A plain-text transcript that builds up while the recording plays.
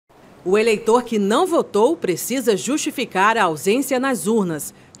O eleitor que não votou precisa justificar a ausência nas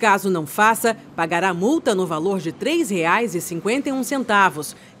urnas. Caso não faça, pagará multa no valor de R$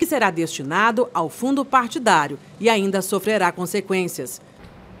 3,51, que será destinado ao fundo partidário e ainda sofrerá consequências.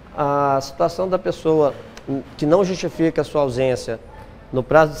 A situação da pessoa que não justifica a sua ausência no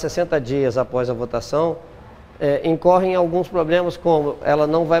prazo de 60 dias após a votação, incorre em alguns problemas, como ela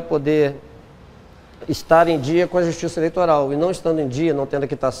não vai poder estar em dia com a Justiça Eleitoral, e não estando em dia, não tendo a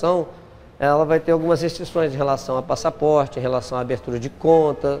quitação, ela vai ter algumas restrições em relação a passaporte, em relação à abertura de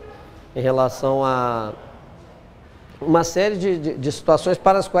conta, em relação a uma série de situações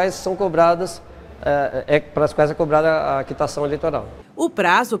para as quais são cobradas, para as quais é cobrada a quitação eleitoral. O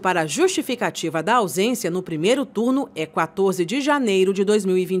prazo para a justificativa da ausência no primeiro turno é 14 de janeiro de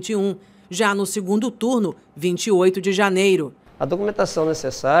 2021. Já no segundo turno, 28 de janeiro. A documentação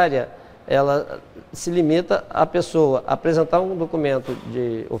necessária, ela se limita à pessoa apresentar um documento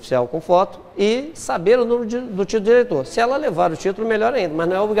oficial com foto e saber o número do título de eleitor. Se ela levar o título, melhor ainda, mas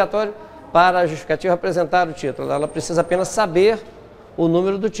não é obrigatório para a justificativa apresentar o título. Ela precisa apenas saber o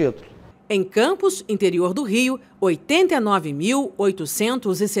número do título. Em Campos, interior do Rio,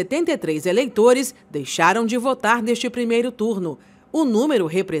 89.873 eleitores deixaram de votar neste primeiro turno. O número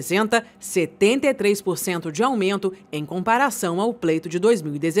representa 73% de aumento em comparação ao pleito de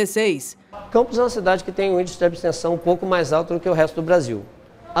 2016. Campos é uma cidade que tem um índice de abstenção um pouco mais alto do que o resto do Brasil.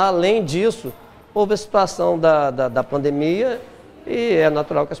 Além disso, houve a situação da pandemia e é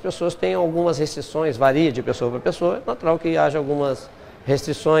natural que as pessoas tenham algumas restrições, varia de pessoa para pessoa, é natural que haja algumas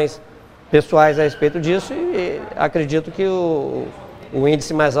restrições pessoais a respeito disso e acredito que o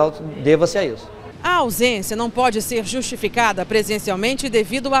índice mais alto deva-se a isso. A ausência não pode ser justificada presencialmente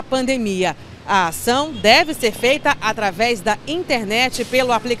devido à pandemia. A ação deve ser feita através da internet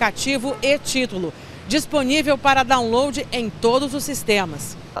pelo aplicativo e-Título, disponível para download em todos os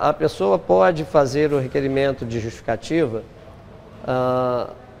sistemas. A pessoa pode fazer o requerimento de justificativa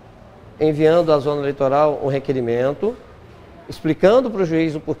enviando à zona eleitoral um requerimento, explicando para o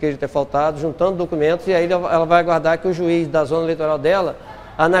juiz o porquê de ter faltado, juntando documentos, e aí ela vai aguardar que o juiz da zona eleitoral dela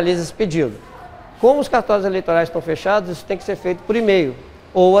analise esse pedido. Como os cartórios eleitorais estão fechados, isso tem que ser feito por e-mail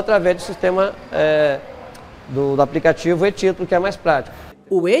ou através do sistema do aplicativo e-Título, que é mais prático.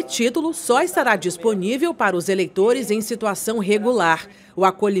 O e-Título só estará disponível para os eleitores em situação regular. O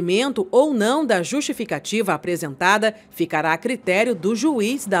acolhimento ou não da justificativa apresentada ficará a critério do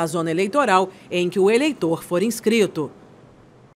juiz da zona eleitoral em que o eleitor for inscrito.